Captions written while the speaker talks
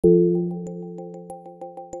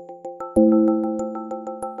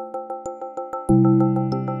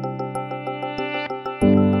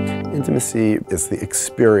Intimacy is the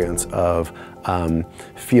experience of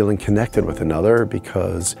feeling connected with another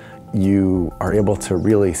because you are able to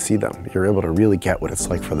really see them. You're able to really get what it's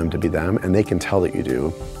like for them to be them, and they can tell that you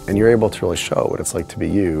do. And you're able to really show what it's like to be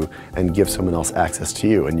you and give someone else access to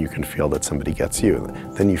you, and you can feel that somebody gets you.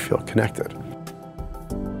 Then you feel connected.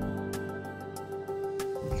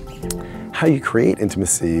 How you create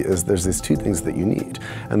intimacy is there's these two things that you need.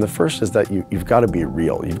 And the first is that you've got to be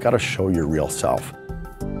real. You've got to show your real self.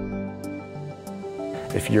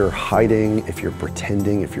 If you're hiding, if you're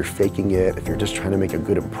pretending, if you're faking it, if you're just trying to make a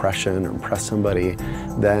good impression or impress somebody,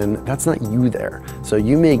 then that's not you there. So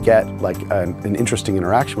you may get like an interesting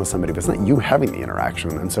interaction with somebody, but it's not you having the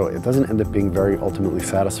interaction. And so it doesn't end up being very ultimately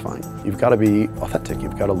satisfying. You've got to be authentic.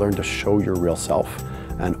 You've got to learn to show your real self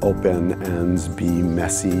and open and be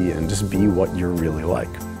messy and just be what you're really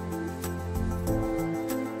like.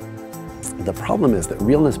 The problem is that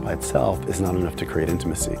realness by itself is not enough to create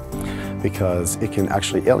intimacy, because it can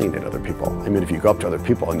actually alienate other people. I mean, if you go up to other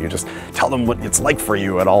people and you just tell them what it's like for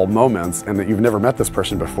you at all moments, and that you've never met this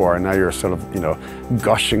person before, and now you're sort of,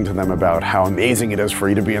 gushing to them about how amazing it is for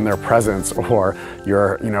you to be in their presence, or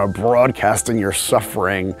you're, broadcasting your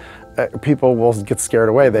suffering, people will get scared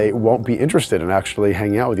away. They won't be interested in actually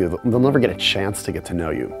hanging out with you. They'll never get a chance to get to know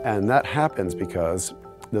you. And that happens because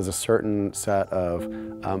there's a certain set of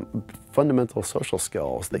fundamental social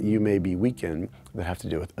skills that you may be weak in that have to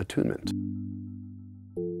do with attunement.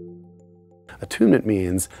 Attunement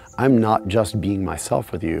means I'm not just being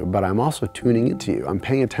myself with you, but I'm also tuning into you. I'm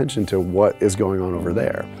paying attention to what is going on over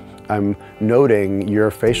there. I'm noting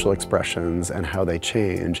your facial expressions and how they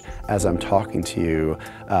change as I'm talking to you,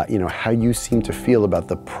 how you seem to feel about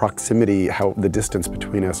the proximity, how the distance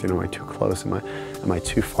between us, am I too close, am I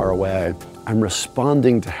too far away? I'm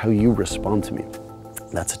responding to how you respond to me.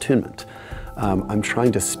 That's attunement. I'm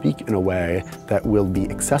trying to speak in a way that will be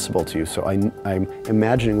accessible to you. So I'm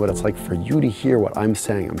imagining what it's like for you to hear what I'm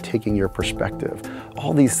saying. I'm taking your perspective.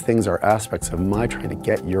 All these things are aspects of my trying to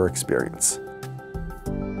get your experience.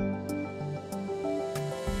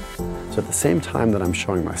 So at the same time that I'm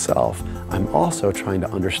showing myself, I'm also trying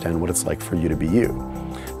to understand what it's like for you to be you.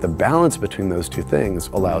 The balance between those two things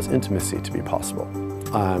allows intimacy to be possible.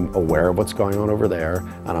 I'm aware of what's going on over there,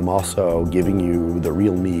 and I'm also giving you the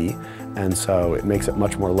real me, and so it makes it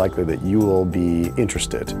much more likely that you will be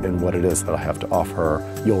interested in what it is that I have to offer.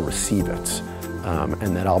 You'll receive it,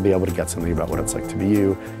 and then I'll be able to get something about what it's like to be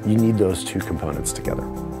you. You need those two components together.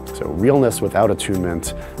 So realness without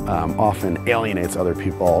attunement often alienates other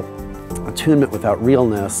people. Attunement without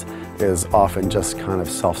realness is often just kind of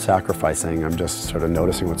self-sacrificing. I'm just sort of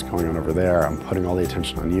noticing what's going on over there. I'm putting all the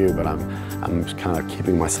attention on you, but I'm kind of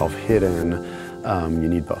keeping myself hidden. You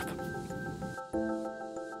need both.